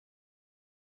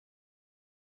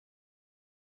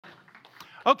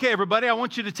Okay, everybody, I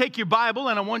want you to take your Bible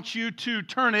and I want you to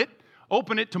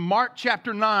open it to Mark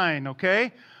chapter 9,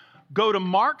 okay? Go to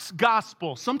Mark's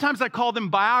Gospel. Sometimes I call them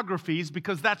biographies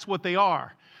because that's what they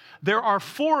are. There are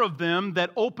 4 of them that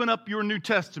open up your New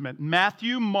Testament: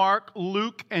 Matthew, Mark,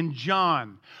 Luke, and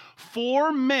John.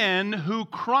 4 men who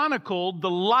chronicled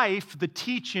the life, the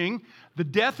teaching, the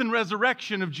death and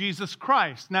resurrection of Jesus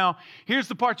Christ. Now, here's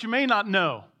the part you may not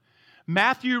know.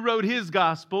 Matthew wrote his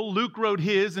gospel, Luke wrote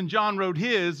his, and John wrote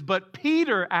his, but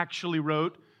Peter actually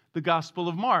wrote the Gospel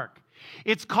of Mark.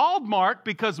 It's called Mark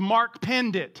because Mark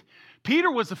penned it. Peter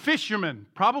was a fisherman,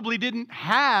 probably didn't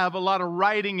have a lot of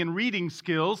writing and reading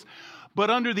skills, but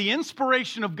under the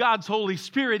inspiration of God's Holy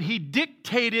Spirit, he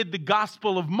dictated the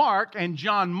Gospel of Mark, and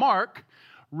John Mark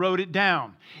wrote it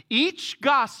down. Each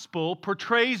gospel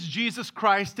portrays Jesus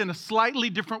Christ in a slightly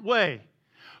different way.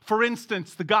 For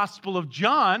instance, the Gospel of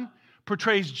John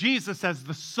portrays Jesus as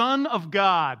the Son of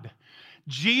God.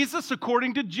 Jesus,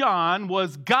 according to John,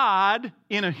 was God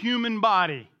in a human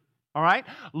body. All right?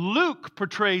 Luke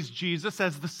portrays Jesus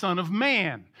as the Son of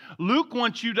Man. Luke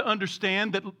wants you to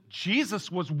understand that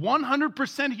Jesus was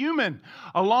 100% human.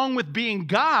 Along with being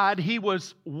God, he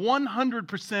was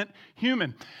 100%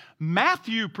 human.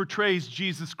 Matthew portrays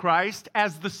Jesus Christ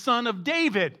as the Son of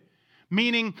David,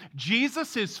 meaning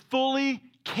Jesus is fully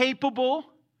capable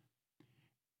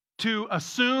to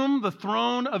assume the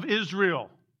throne of Israel.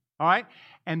 All right?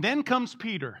 And then comes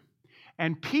Peter.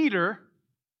 And Peter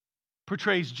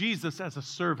portrays Jesus as a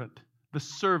servant, the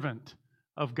servant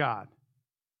of God.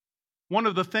 One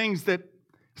of the things that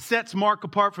sets Mark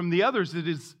apart from the others, it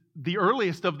is the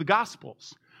earliest of the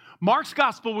Gospels. Mark's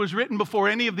Gospel was written before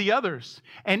any of the others.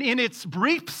 And in its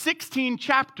brief 16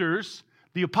 chapters,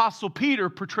 the Apostle Peter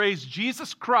portrays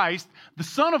Jesus Christ, the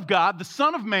Son of God, the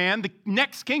Son of Man, the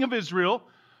next King of Israel,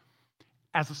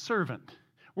 as a servant.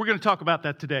 We're going to talk about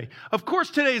that today. Of course,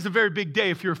 today is a very big day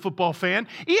if you're a football fan.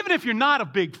 Even if you're not a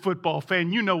big football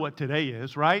fan, you know what today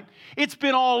is, right? It's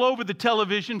been all over the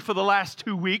television for the last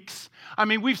 2 weeks. I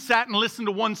mean, we've sat and listened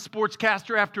to one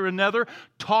sportscaster after another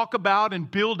talk about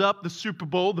and build up the Super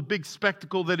Bowl, the big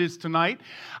spectacle that is tonight.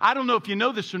 I don't know if you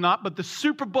know this or not, but the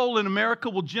Super Bowl in America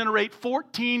will generate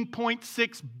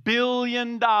 $14.6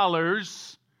 billion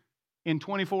in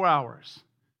 24 hours.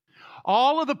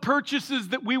 All of the purchases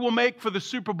that we will make for the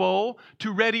Super Bowl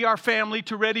to ready our family,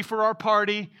 to ready for our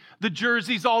party, the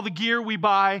jerseys, all the gear we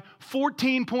buy,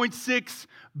 $14.6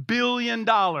 billion.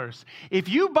 If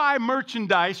you buy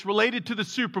merchandise related to the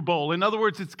Super Bowl, in other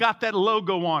words, it's got that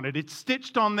logo on it, it's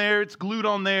stitched on there, it's glued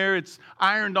on there, it's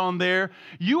ironed on there,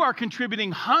 you are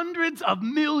contributing hundreds of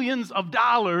millions of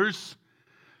dollars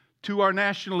to our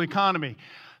national economy.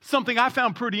 Something I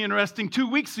found pretty interesting 2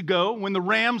 weeks ago when the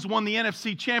Rams won the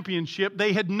NFC Championship,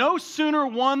 they had no sooner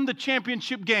won the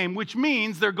championship game, which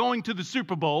means they're going to the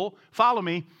Super Bowl. Follow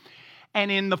me.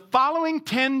 And in the following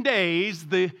 10 days,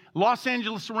 the Los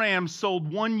Angeles Rams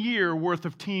sold 1 year worth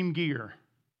of team gear.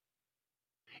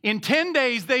 In 10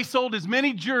 days, they sold as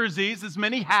many jerseys, as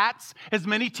many hats, as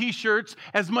many t-shirts,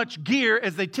 as much gear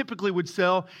as they typically would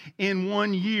sell in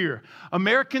 1 year.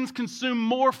 Americans consume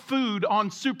more food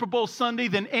on Super Bowl Sunday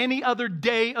than any other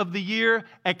day of the year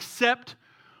except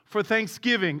for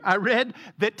Thanksgiving. I read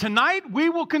that tonight we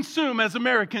will consume, as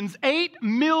Americans, 8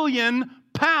 million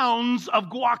pounds of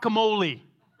guacamole.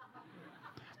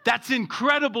 That's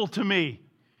incredible to me.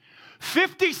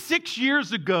 56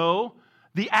 years ago,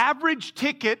 the average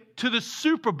ticket to the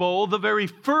Super Bowl, the very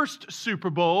first Super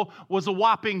Bowl, was a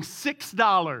whopping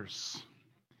 $6.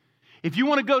 If you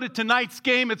want to go to tonight's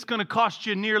game, it's going to cost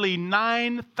you nearly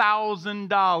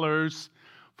 $9,000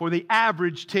 for the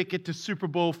average ticket to Super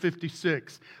Bowl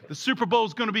 56. The Super Bowl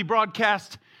is going to be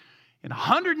broadcast in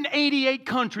 188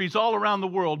 countries all around the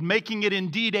world, making it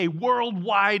indeed a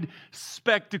worldwide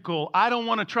spectacle. I don't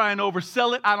want to try and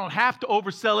oversell it. I don't have to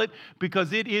oversell it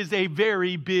because it is a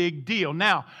very big deal.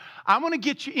 Now, I want to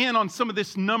get you in on some of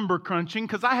this number crunching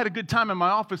because I had a good time in my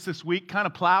office this week, kind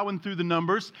of plowing through the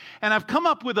numbers, and I've come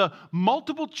up with a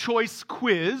multiple choice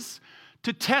quiz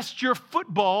to test your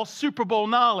football Super Bowl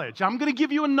knowledge. I'm going to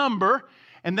give you a number,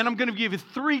 and then I'm going to give you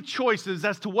 3 choices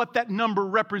as to what that number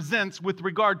represents with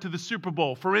regard to the Super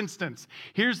Bowl. For instance,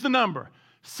 here's the number,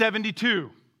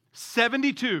 72.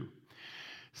 72.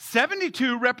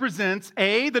 72 represents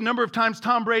A, the number of times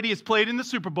Tom Brady has played in the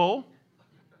Super Bowl.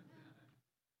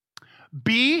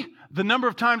 B, the number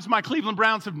of times my Cleveland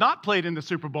Browns have not played in the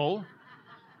Super Bowl.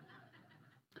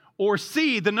 Or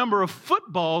C, the number of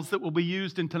footballs that will be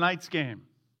used in tonight's game.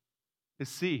 Is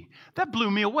C. That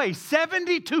blew me away.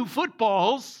 72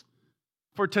 footballs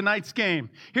for tonight's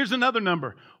game. Here's another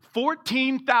number,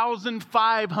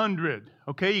 14,500.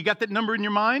 Okay, you got that number in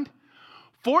your mind?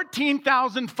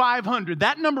 14,500.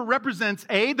 That number represents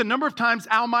A, the number of times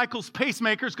Al Michaels'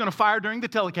 pacemaker is going to fire during the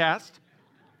telecast.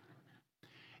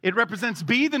 It represents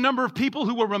B, the number of people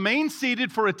who will remain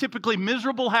seated for a typically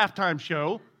miserable halftime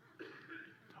show.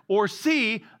 Or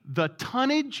C, the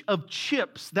tonnage of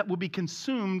chips that will be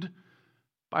consumed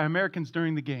by Americans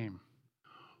during the game.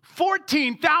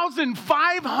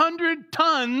 14,500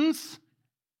 tons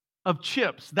of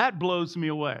chips. That blows me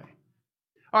away.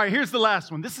 All right, here's the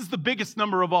last one. This is the biggest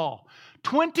number of all.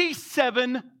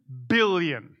 27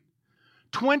 billion.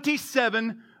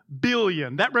 27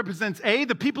 billion. That represents A,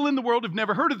 the people in the world who've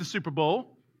never heard of the Super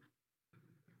Bowl.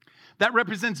 That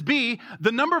represents B,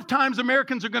 the number of times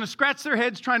Americans are going to scratch their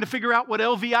heads trying to figure out what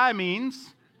LVI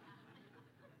means.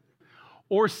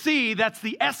 Or C, that's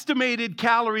the estimated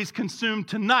calories consumed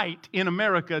tonight in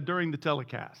America during the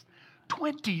telecast.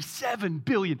 27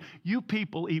 billion. You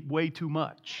people eat way too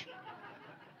much.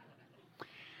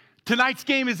 Tonight's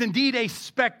game is indeed a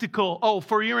spectacle. Oh,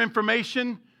 for your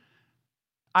information,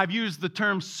 I've used the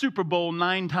term Super Bowl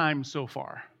 9 times so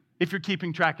far, if you're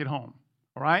keeping track at home,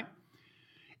 all right?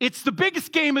 It's the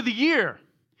biggest game of the year.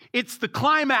 It's the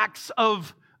climax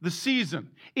of the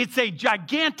season. It's a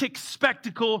gigantic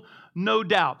spectacle, no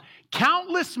doubt.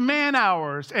 Countless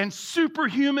man-hours and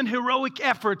superhuman heroic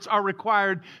efforts are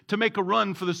required to make a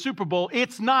run for the Super Bowl.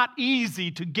 It's not easy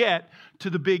to get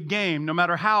to the big game, no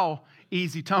matter how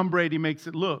easy Tom Brady makes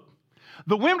it look.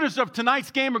 The winners of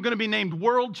tonight's game are going to be named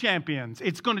world champions.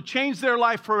 It's going to change their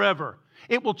life forever.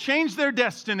 It will change their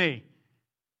destiny.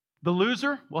 The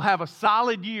loser will have a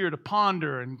solid year to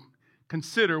ponder and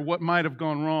consider what might have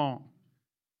gone wrong.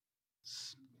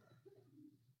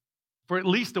 For at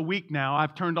least a week now,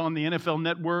 I've turned on the NFL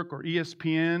Network or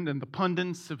ESPN, and the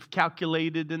pundits have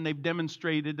calculated, and they've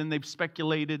demonstrated, and they've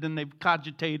speculated, and they've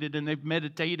cogitated, and they've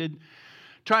meditated,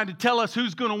 trying to tell us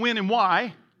who's going to win and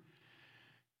why.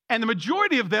 And the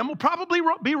majority of them will probably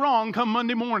be wrong come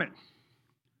Monday morning.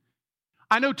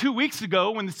 I know 2 weeks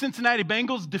ago when the Cincinnati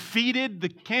Bengals defeated the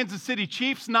Kansas City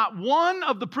Chiefs, not one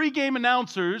of the pregame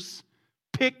announcers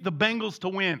picked the Bengals to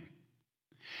win.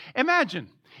 Imagine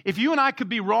if you and I could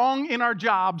be wrong in our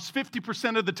jobs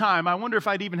 50% of the time. I wonder if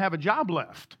I'd even have a job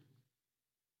left.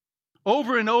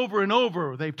 Over and over and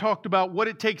over, they've talked about what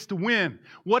it takes to win,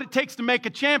 what it takes to make a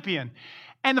champion.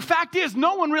 And the fact is,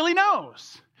 no one really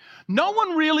knows. No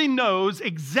one really knows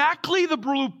exactly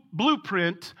the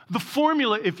blueprint, the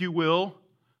formula, if you will,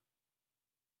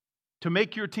 to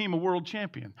make your team a world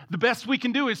champion. The best we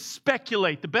can do is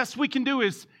speculate. The best we can do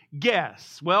is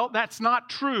guess. Well, that's not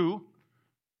true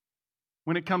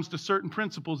when it comes to certain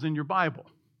principles in your Bible.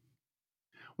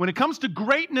 When it comes to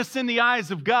greatness in the eyes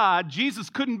of God,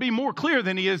 Jesus couldn't be more clear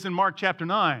than he is in Mark chapter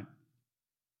 9.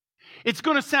 It's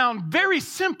going to sound very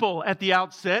simple at the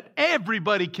outset.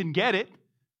 Everybody can get it.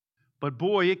 But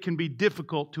boy, it can be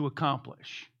difficult to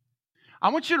accomplish. I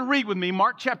want you to read with me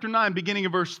Mark chapter 9, beginning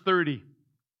of verse 30.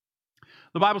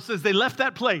 The Bible says they left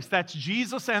that place. That's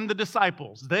Jesus and the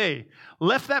disciples. They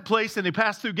left that place and they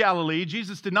passed through Galilee.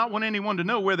 Jesus did not want anyone to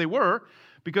know where they were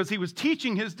because he was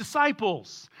teaching his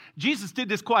disciples. Jesus did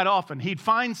this quite often. He'd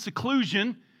find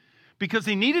seclusion because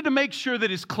he needed to make sure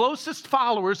that his closest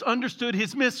followers understood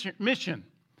his mission.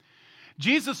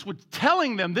 Jesus was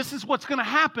telling them, this is what's going to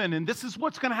happen, and this is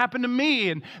what's going to happen to me,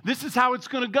 and this is how it's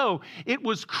going to go. It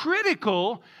was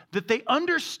critical that they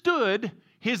understood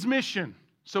his mission.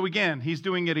 So again, he's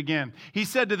doing it again. He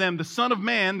said to them, the Son of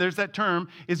Man, there's that term,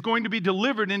 is going to be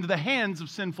delivered into the hands of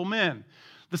sinful men.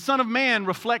 The Son of Man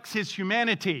reflects his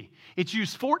humanity. It's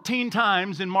used 14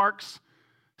 times in Mark's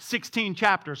 16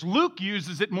 chapters. Luke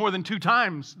uses it more than 2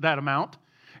 times that amount.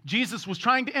 Jesus was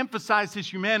trying to emphasize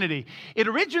his humanity. It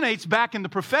originates back in the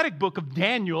prophetic book of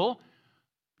Daniel.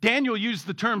 Daniel used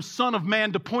the term Son of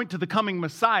Man to point to the coming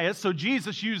Messiah, so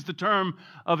Jesus used the term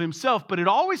of himself, but it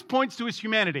always points to his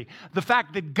humanity. The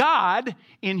fact that God,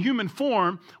 in human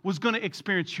form, was going to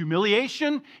experience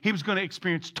humiliation, he was going to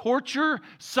experience torture,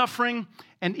 suffering,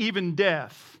 and even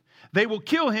death. They will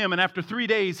kill him, and after 3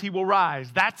 days he will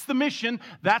rise. That's the mission.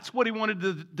 That's what he wanted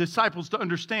the disciples to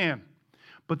understand.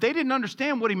 But they didn't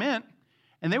understand what he meant,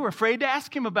 and they were afraid to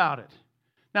ask him about it.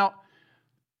 Now,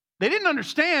 they didn't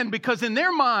understand because in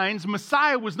their minds,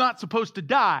 Messiah was not supposed to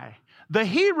die. The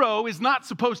hero is not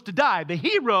supposed to die. The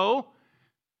hero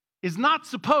is not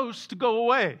supposed to go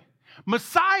away.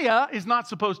 Messiah is not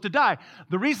supposed to die.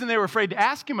 The reason they were afraid to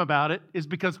ask him about it is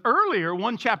because earlier,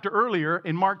 one chapter earlier,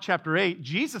 in Mark chapter 8,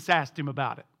 Jesus asked him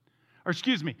about it.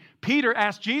 Peter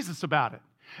asked Jesus about it.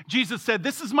 Jesus said,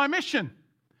 this is my mission.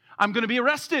 I'm going to be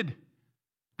arrested.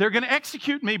 They're going to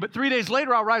execute me, but 3 days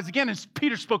later I'll rise again. And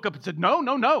Peter spoke up and said,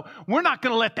 no, we're not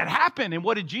going to let that happen. And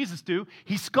what did Jesus do?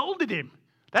 He scolded him.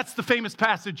 That's the famous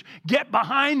passage, "Get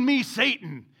behind me,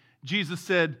 Satan," Jesus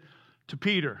said to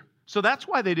Peter. So that's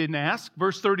why they didn't ask.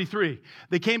 Verse 33,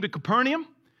 they came to Capernaum.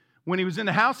 When he was in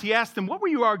the house, he asked them, "What were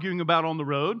you arguing about on the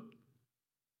road?"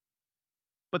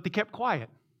 But they kept quiet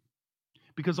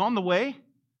because on the way,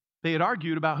 they had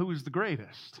argued about who was the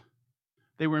greatest.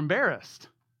 They were embarrassed.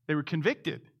 They were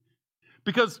convicted.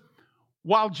 Because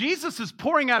while Jesus is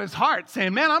pouring out his heart,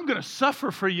 saying, "Man, I'm going to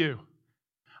suffer for you.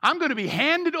 I'm going to be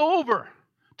handed over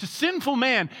to sinful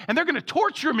man, and they're going to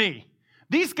torture me."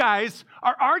 These guys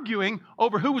are arguing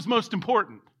over who was most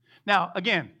important. Now,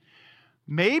 again,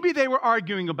 maybe they were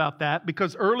arguing about that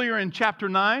because earlier in chapter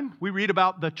 9, we read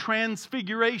about the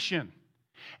transfiguration.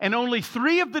 And only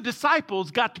 3 of the disciples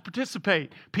got to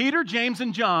participate. Peter, James,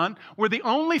 and John were the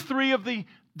only 3 of the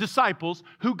disciples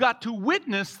who got to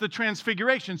witness the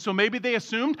transfiguration. So maybe they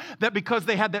assumed that because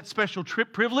they had that special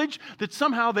trip privilege, that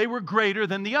somehow they were greater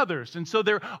than the others. And so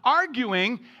they're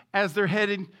arguing as they're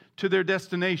heading to their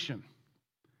destination.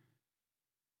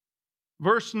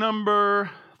 Verse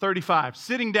number 35,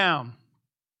 sitting down,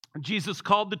 Jesus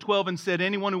called the 12 and said,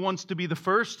 "Anyone who wants to be the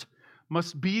first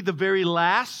must be the very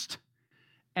last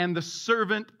and the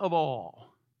servant of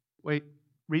all." Wait,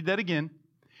 read that again.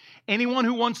 Anyone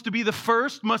who wants to be the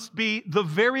first must be the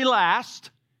very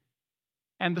last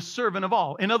and the servant of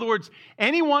all. In other words,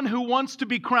 anyone who wants to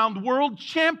be crowned world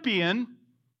champion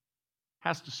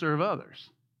has to serve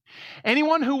others.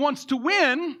 Anyone who wants to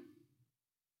win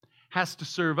has to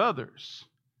serve others.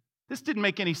 This didn't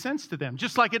make any sense to them,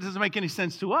 just like it doesn't make any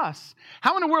sense to us.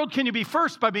 How in the world can you be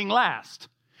first by being last?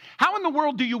 How in the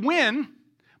world do you win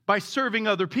by serving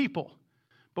other people?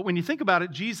 But when you think about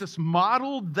it, Jesus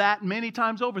modeled that many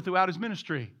times over throughout his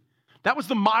ministry. That was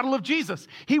the model of Jesus.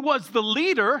 He was the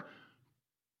leader,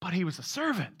 but he was a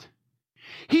servant.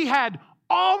 He had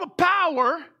all the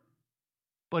power,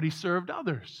 but he served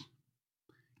others.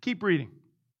 Keep reading.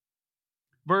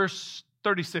 Verse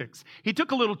 36. He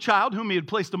took a little child whom he had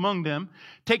placed among them.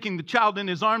 Taking the child in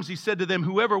his arms, he said to them,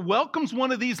 "Whoever welcomes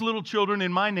one of these little children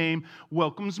in my name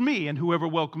welcomes me. And whoever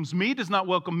welcomes me does not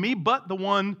welcome me, but the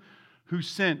one who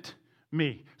sent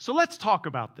me." So let's talk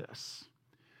about this.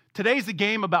 Today's a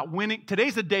game about winning.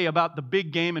 Today's a day about the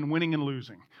big game and winning and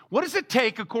losing. What does it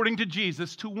take, according to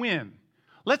Jesus, to win?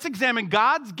 Let's examine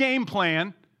God's game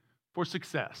plan for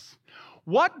success.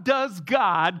 What does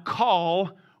God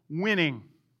call winning?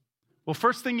 Well,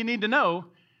 first thing you need to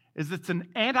know is it's an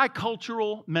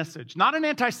anti-cultural message, not an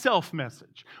anti-self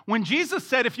message. When Jesus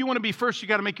said, if you want to be first, you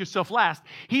got to make yourself last,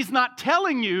 he's not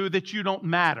telling you that you don't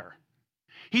matter.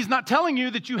 He's not telling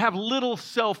you that you have little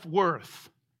self-worth.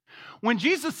 When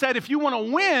Jesus said, if you want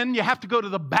to win, you have to go to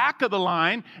the back of the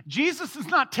line, Jesus is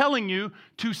not telling you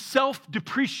to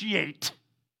self-depreciate.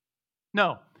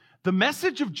 No, the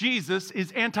message of Jesus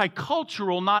is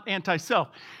anti-cultural, not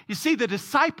anti-self. You see, the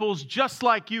disciples, just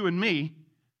like you and me,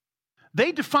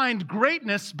 they defined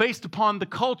greatness based upon the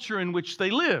culture in which they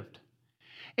lived.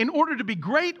 In order to be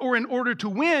great or in order to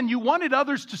win, you wanted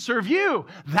others to serve you.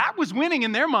 That was winning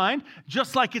in their mind,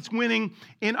 just like it's winning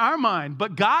in our mind.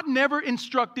 But God never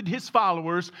instructed his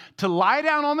followers to lie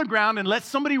down on the ground and let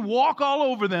somebody walk all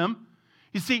over them.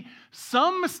 You see,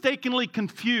 some mistakenly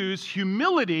confuse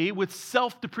humility with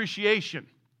self-depreciation.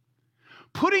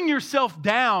 Putting yourself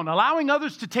down, allowing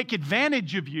others to take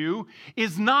advantage of you,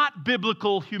 is not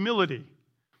biblical humility.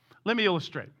 Let me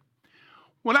illustrate.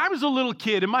 When I was a little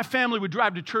kid and my family would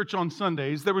drive to church on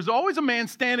Sundays, there was always a man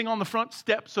standing on the front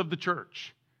steps of the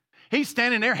church. He's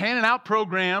standing there handing out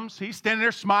programs. He's standing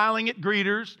there smiling at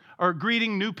greeters or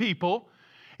greeting new people.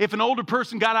 If an older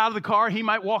person got out of the car, he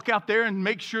might walk out there and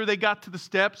make sure they got to the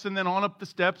steps and then on up the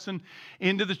steps and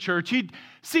into the church. He'd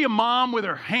see a mom with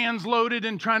her hands loaded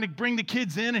and trying to bring the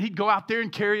kids in, and he'd go out there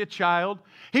and carry a child.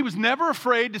 He was never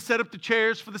afraid to set up the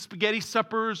chairs for the spaghetti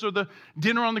suppers or the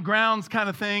dinner on the grounds kind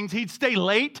of things. He'd stay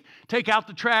late, take out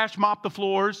the trash, mop the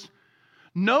floors.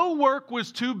 No work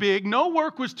was too big. No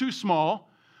work was too small.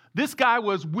 This guy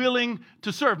was willing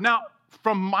to serve. Now,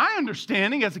 from my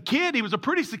understanding, as a kid, he was a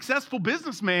pretty successful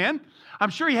businessman. I'm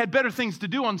sure he had better things to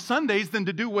do on Sundays than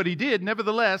to do what he did.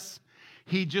 Nevertheless,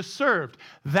 he just served.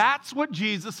 That's what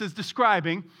Jesus is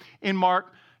describing in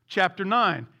Mark chapter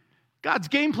 9. God's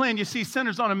game plan, you see,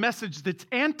 centers on a message that's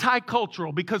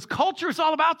anti-cultural because culture is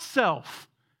all about self.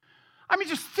 I mean,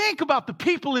 just think about the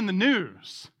people in the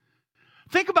news.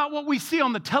 Think about what we see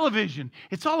on the television.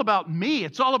 It's all about me.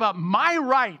 It's all about my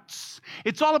rights.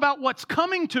 It's all about what's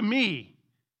coming to me.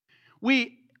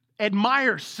 We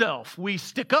admire self. We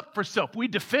stick up for self. We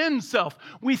defend self.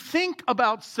 We think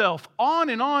about self. On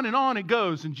and on and on it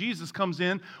goes. And Jesus comes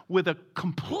in with a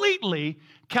completely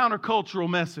countercultural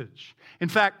message. In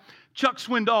fact, Chuck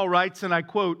Swindoll writes, and I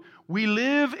quote, "We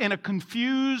live in a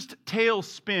confused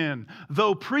tailspin.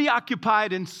 Though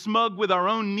preoccupied and smug with our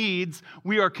own needs,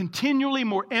 we are continually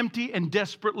more empty and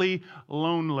desperately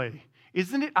lonely."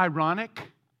 Isn't it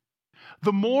ironic?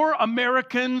 The more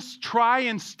Americans try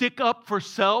and stick up for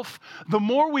self, the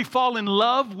more we fall in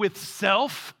love with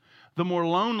self, the more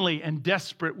lonely and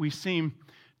desperate we seem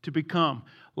to become.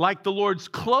 Like the Lord's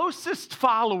closest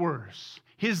followers,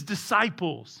 His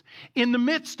disciples, in the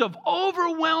midst of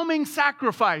overwhelming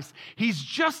sacrifice, He's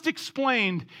just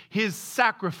explained His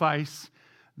sacrifice.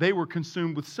 They were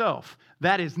consumed with self.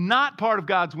 That is not part of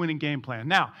God's winning game plan.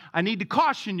 Now, I need to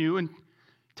caution you and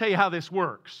tell you how this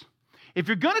works. If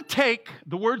you're going to take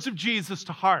the words of Jesus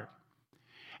to heart,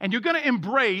 and you're going to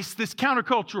embrace this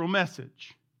countercultural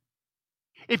message,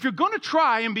 if you're going to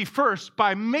try and be first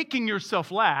by making yourself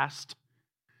last,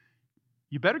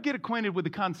 you better get acquainted with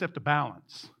the concept of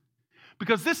balance,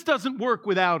 because this doesn't work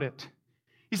without it.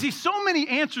 You see, so many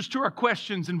answers to our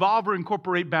questions involve or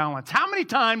incorporate balance. How many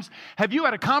times have you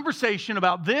had a conversation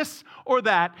about this or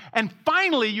that, and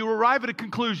finally you arrive at a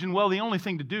conclusion, well, the only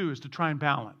thing to do is to try and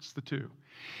balance the two?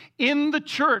 In the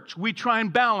church, we try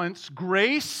and balance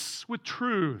grace with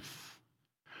truth,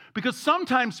 because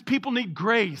sometimes people need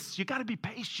grace. You got to be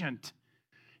patient.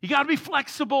 You got to be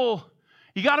flexible.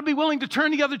 You got to be willing to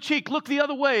turn the other cheek, look the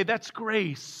other way. That's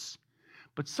grace.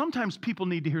 But sometimes people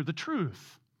need to hear the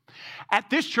truth. At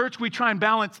this church, we try and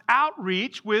balance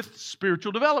outreach with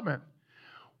spiritual development.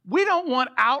 We don't want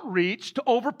outreach to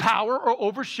overpower or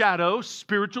overshadow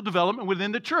spiritual development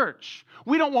within the church.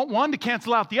 We don't want one to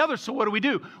cancel out the other, so what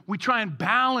do? We try and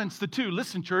balance the two.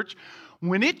 Listen, church,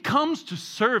 when it comes to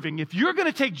serving, if you're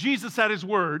going to take Jesus at His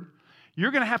word,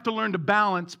 you're going to have to learn to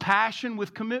balance passion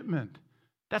with commitment.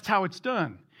 That's how it's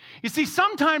done. You see,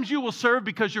 sometimes you will serve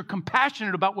because you're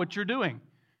compassionate about what you're doing.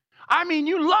 I mean,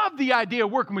 you love the idea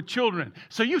of working with children,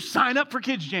 so you sign up for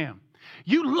Kids Jam.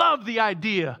 You love the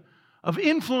idea of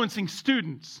influencing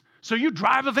students, so you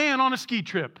drive a van on a ski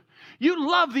trip. You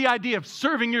love the idea of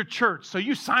serving your church, so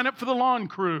you sign up for the lawn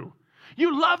crew.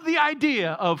 You love the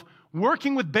idea of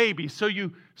working with babies, so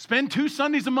you spend 2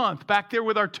 Sundays a month back there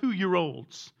with our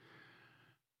 2-year-olds.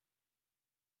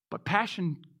 But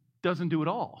passion doesn't do it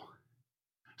all.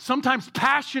 Sometimes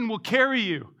passion will carry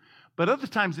you, but other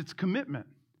times it's commitment.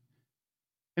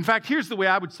 In fact, here's the way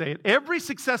I would say it. Every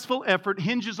successful effort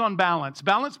hinges on balance.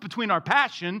 Balance between our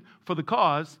passion for the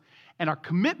cause and our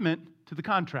commitment to the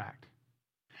contract.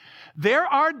 There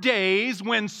are days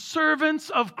when servants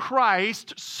of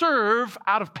Christ serve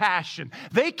out of passion.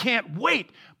 They can't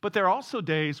wait. But there are also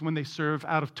days when they serve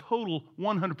out of total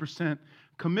 100%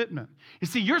 commitment. You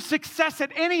see, your success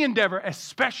at any endeavor,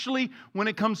 especially when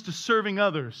it comes to serving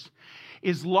others,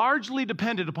 is largely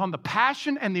dependent upon the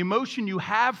passion and the emotion you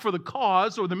have for the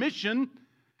cause or the mission,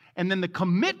 and then the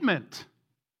commitment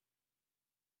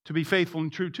to be faithful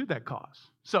and true to that cause.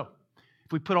 So,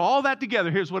 if we put all that together,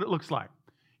 here's what it looks like.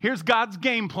 Here's God's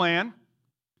game plan.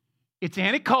 It's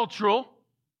anti-cultural,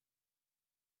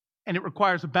 and it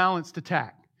requires a balanced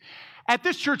attack. At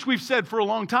this church, we've said for a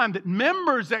long time that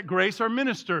members at Grace are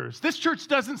ministers. This church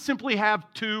doesn't simply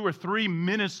have 2 or 3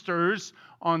 ministers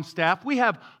on staff. We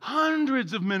have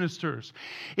hundreds of ministers.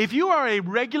 If you are a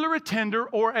regular attender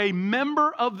or a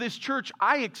member of this church,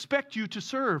 I expect you to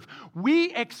serve.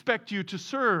 We expect you to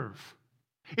serve.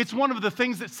 It's one of the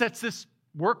things that sets this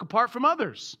work apart from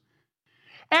others.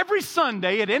 Every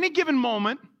Sunday, at any given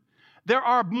moment, there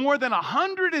are more than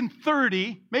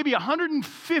 130, maybe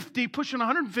 150, pushing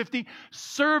 150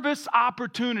 service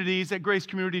opportunities at Grace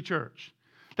Community Church.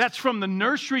 That's from the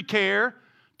nursery care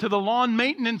to the lawn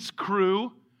maintenance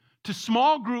crew to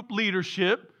small group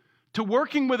leadership to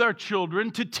working with our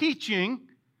children to teaching.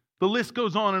 The list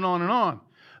goes on and on and on.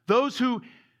 Those who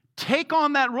take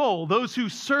on that role, those who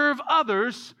serve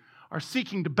others, are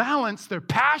seeking to balance their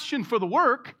passion for the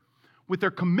work with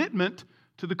their commitment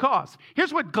to the cause.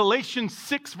 Here's what Galatians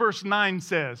 6 verse 9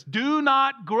 says. Do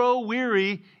not grow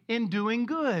weary in doing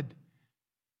good,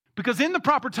 because in the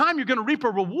proper time you're going to reap a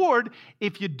reward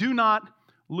if you do not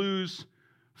lose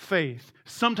faith.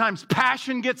 Sometimes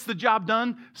passion gets the job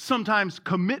done. Sometimes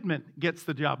commitment gets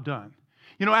the job done.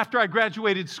 You know, after I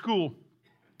graduated school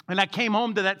and I came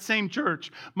home to that same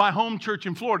church, my home church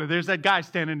in Florida, there's that guy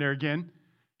standing there again.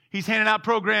 He's handing out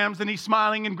programs and he's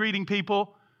smiling and greeting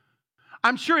people.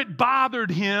 I'm sure it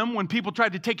bothered him when people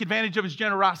tried to take advantage of his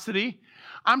generosity.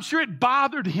 I'm sure it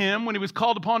bothered him when he was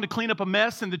called upon to clean up a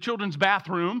mess in the children's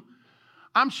bathroom.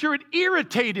 I'm sure it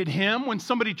irritated him when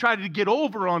somebody tried to get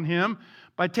over on him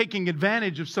by taking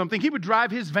advantage of something. He would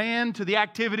drive his van to the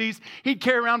activities. He'd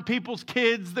carry around people's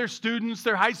kids, their students,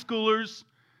 their high schoolers.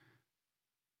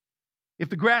 If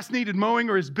the grass needed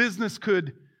mowing or his business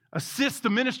could assist the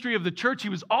ministry of the church, he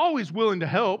was always willing to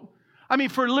help. I mean,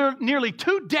 for nearly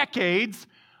 2 decades,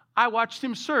 I watched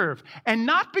him serve. And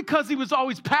not because he was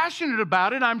always passionate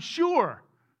about it, I'm sure,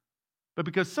 but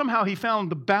because somehow he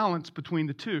found the balance between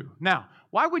the two. Now,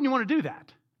 why wouldn't you want to do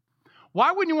that?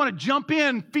 Why wouldn't you want to jump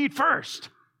in feet first?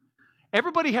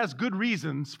 Everybody has good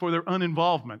reasons for their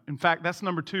uninvolvement. In fact, that's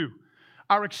number 2.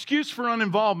 Our excuse for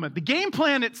uninvolvement. The game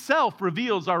plan itself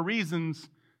reveals our reasons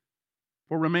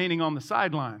for remaining on the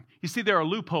sideline. You see, there are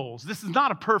loopholes. This is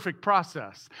not a perfect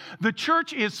process. The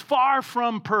church is far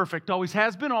from perfect, always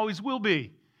has been, always will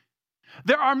be.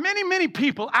 There are many, many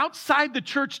people outside the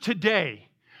church today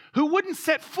who wouldn't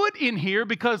set foot in here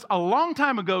because a long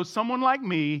time ago, someone like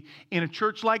me in a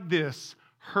church like this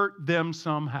hurt them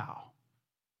somehow.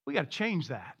 We got to change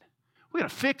that. We got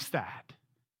to fix that.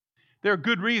 There are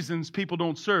good reasons people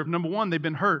don't serve. Number 1, they've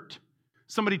been hurt.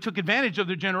 Somebody took advantage of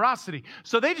their generosity,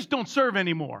 so they just don't serve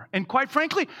anymore. And quite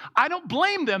frankly, I don't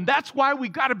blame them. That's why we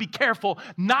got to be careful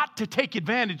not to take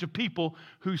advantage of people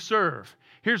who serve.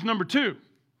 Here's number 2.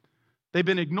 They've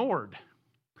been ignored.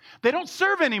 They don't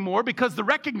serve anymore because the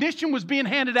recognition was being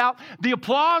handed out, the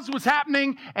applause was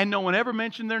happening, and no one ever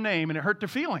mentioned their name, and it hurt their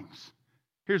feelings.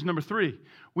 Here's number 3.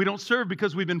 We don't serve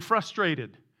because we've been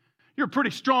frustrated. You're a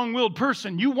pretty strong-willed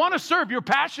person. You want to serve. You're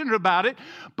passionate about it,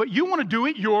 but you want to do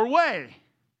it your way.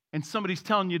 And somebody's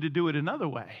telling you to do it another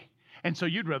way. And so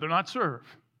you'd rather not serve.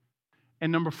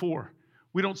 And number 4,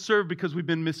 we don't serve because we've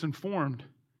been misinformed.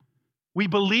 We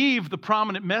believe the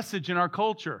prominent message in our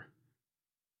culture.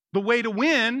 The way to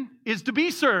win is to be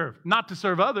served, not to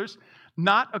serve others,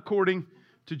 not according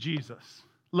to Jesus.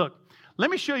 Look,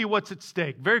 let me show you what's at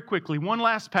stake very quickly. One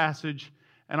last passage,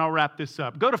 and I'll wrap this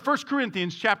up. Go to 1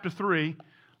 Corinthians chapter 3.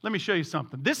 Let me show you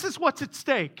something. This is what's at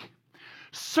stake.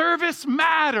 Service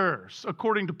matters,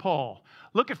 according to Paul.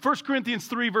 Look at 1 Corinthians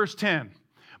 3, verse 10.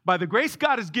 By the grace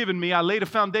God has given me, I laid a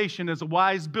foundation as a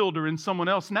wise builder, and someone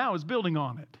else now is building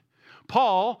on it.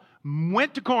 Paul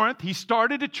went to Corinth. He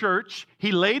started a church.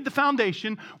 He laid the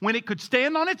foundation. When it could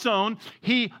stand on its own,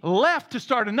 he left to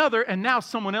start another, and now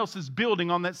someone else is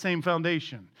building on that same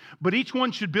foundation. But each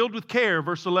one should build with care,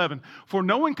 verse 11. For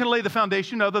no one can lay the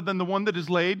foundation other than the one that is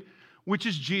laid, which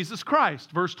is Jesus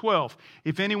Christ. Verse 12.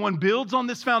 If anyone builds on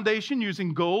this foundation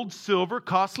using gold, silver,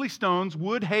 costly stones,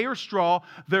 wood, hay, or straw,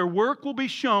 their work will be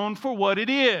shown for what it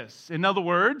is. In other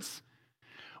words,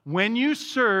 when you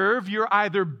serve, you're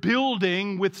either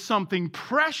building with something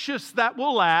precious that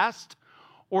will last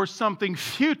or something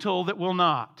futile that will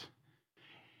not.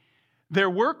 Their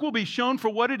work will be shown for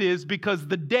what it is because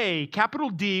the day,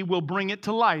 capital D, will bring it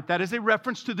to light. That is a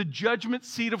reference to the judgment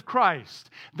seat of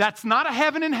Christ. That's not a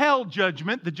heaven and hell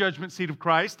judgment, the judgment seat of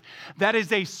Christ. That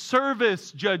is a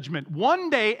service judgment.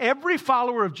 One day, every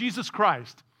follower of Jesus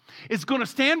Christ is going to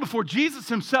stand before Jesus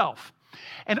himself.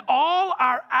 And all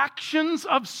our actions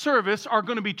of service are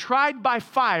going to be tried by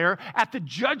fire at the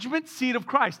judgment seat of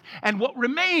Christ. And what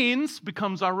remains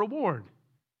becomes our reward.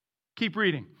 Keep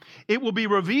reading. It will be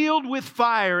revealed with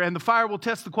fire, and the fire will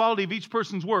test the quality of each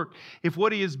person's work. If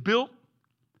what he has built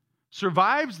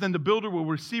survives, then the builder will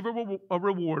receive a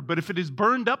reward. But if it is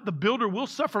burned up, the builder will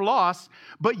suffer loss,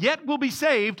 but yet will be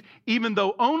saved, even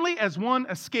though only as one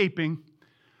escaping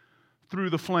through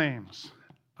the flames.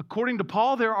 According to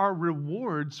Paul, there are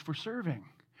rewards for serving.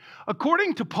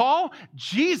 According to Paul,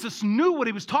 Jesus knew what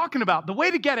he was talking about. The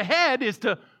way to get ahead is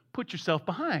to put yourself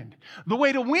behind. The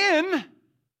way to win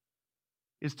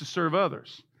is to serve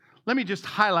others. Let me just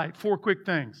highlight 4 quick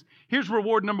things. Here's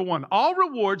reward number 1. All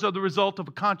rewards are the result of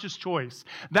a conscious choice.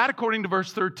 That according to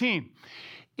verse 13.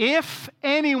 If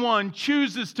anyone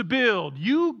chooses to build,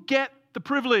 you get the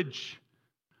privilege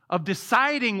of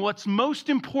deciding what's most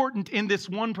important in this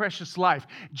one precious life.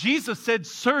 Jesus said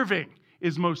serving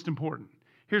is most important.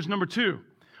 Here's number 2.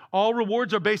 All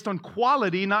rewards are based on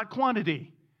quality, not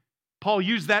quantity. Paul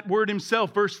used that word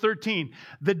himself, verse 13.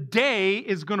 The day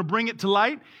is going to bring it to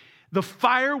light. The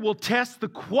fire will test the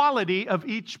quality of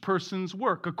each person's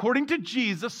work. According to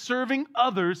Jesus, serving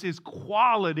others is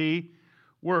quality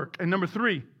work. And number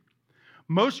 3,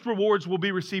 most rewards will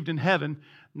be received in heaven,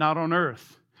 not on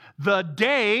earth. The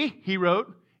day, he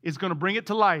wrote, is going to bring it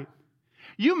to light.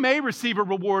 You may receive a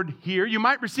reward here. You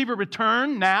might receive a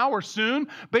return now or soon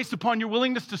based upon your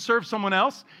willingness to serve someone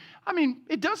else. I mean,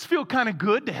 it does feel kind of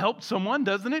good to help someone,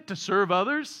 doesn't it? To serve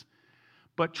others.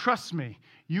 But trust me,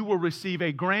 you will receive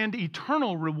a grand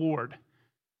eternal reward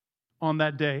on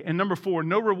that day. And number 4,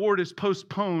 no reward is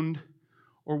postponed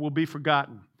or will be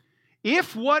forgotten.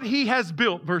 If what he has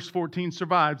built, verse 14,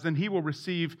 survives, then he will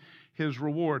receive his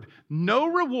reward. No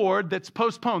reward that's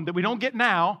postponed, that we don't get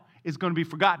now, is going to be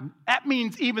forgotten. That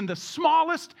means even the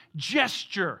smallest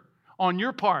gesture on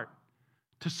your part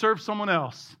to serve someone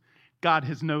else, God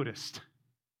has noticed.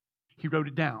 He wrote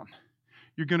it down.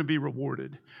 You're going to be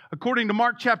rewarded. According to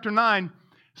Mark chapter 9,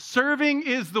 serving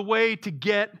is the way to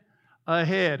get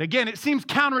ahead. Again, it seems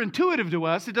counterintuitive to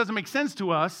us. It doesn't make sense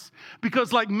to us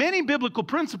because, like many biblical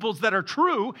principles that are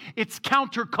true, it's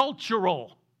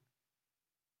countercultural.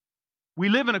 We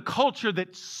live in a culture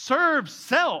that serves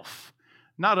self,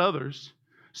 not others.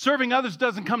 Serving others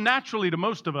doesn't come naturally to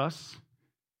most of us.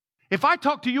 If I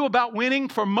talk to you about winning,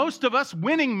 for most of us,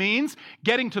 winning means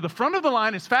getting to the front of the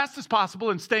line as fast as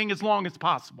possible and staying as long as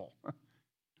possible.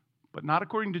 But not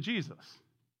according to Jesus.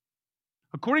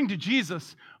 According to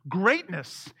Jesus,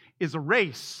 greatness is a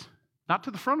race, not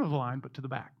to the front of the line, but to the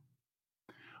back.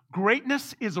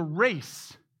 Greatness is a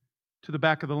race to the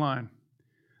back of the line.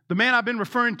 The man I've been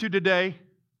referring to today,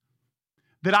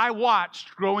 that I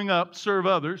watched growing up serve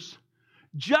others,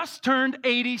 just turned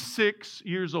 86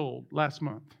 years old last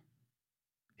month.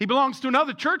 He belongs to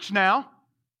another church now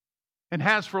and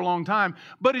has for a long time,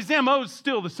 but his MO is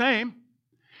still the same.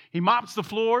 He mops the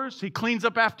floors. He cleans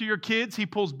up after your kids. He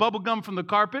pulls bubble gum from the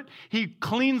carpet. He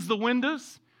cleans the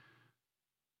windows.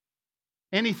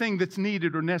 Anything that's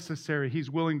needed or necessary, he's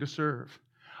willing to serve.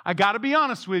 I got to be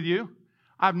honest with you.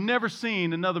 I've never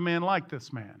seen another man like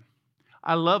this man.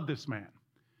 I love this man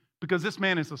because this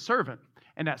man is a servant,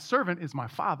 and that servant is my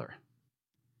father.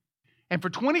 And for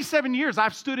 27 years,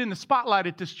 I've stood in the spotlight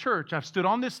at this church. I've stood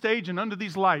on this stage and under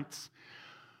these lights.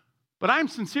 But I'm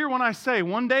sincere when I say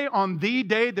one day, on the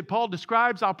day that Paul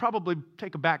describes, I'll probably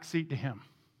take a back seat to him.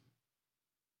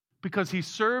 Because he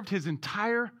served his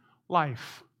entire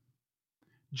life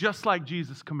just like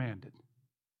Jesus commanded.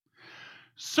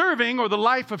 Serving, or the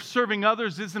life of serving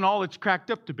others, isn't all it's cracked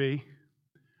up to be.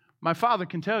 My Father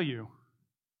can tell you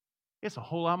it's a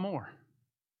whole lot more.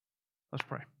 Let's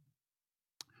pray.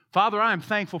 Father, I am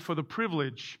thankful for the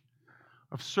privilege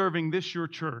of serving this, your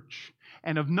church,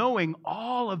 and of knowing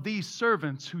all of these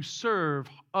servants who serve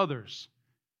others.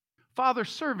 Father,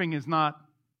 serving is not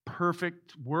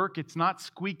perfect work. It's not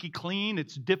squeaky clean.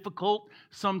 It's difficult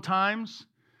sometimes.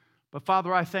 But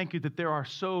Father, I thank you that there are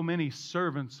so many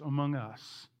servants among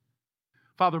us.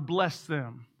 Father, bless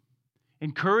them.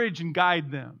 Encourage and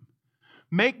guide them.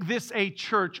 Make this a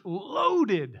church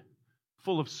loaded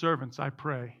full of servants, I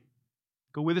pray.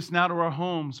 Go with us now to our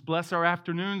homes. Bless our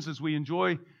afternoons as we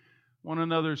enjoy one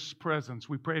another's presence.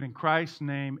 We pray it in Christ's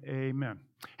name, amen.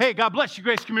 Hey, God bless you,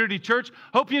 Grace Community Church.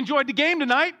 Hope you enjoyed the game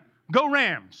tonight. Go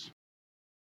Rams.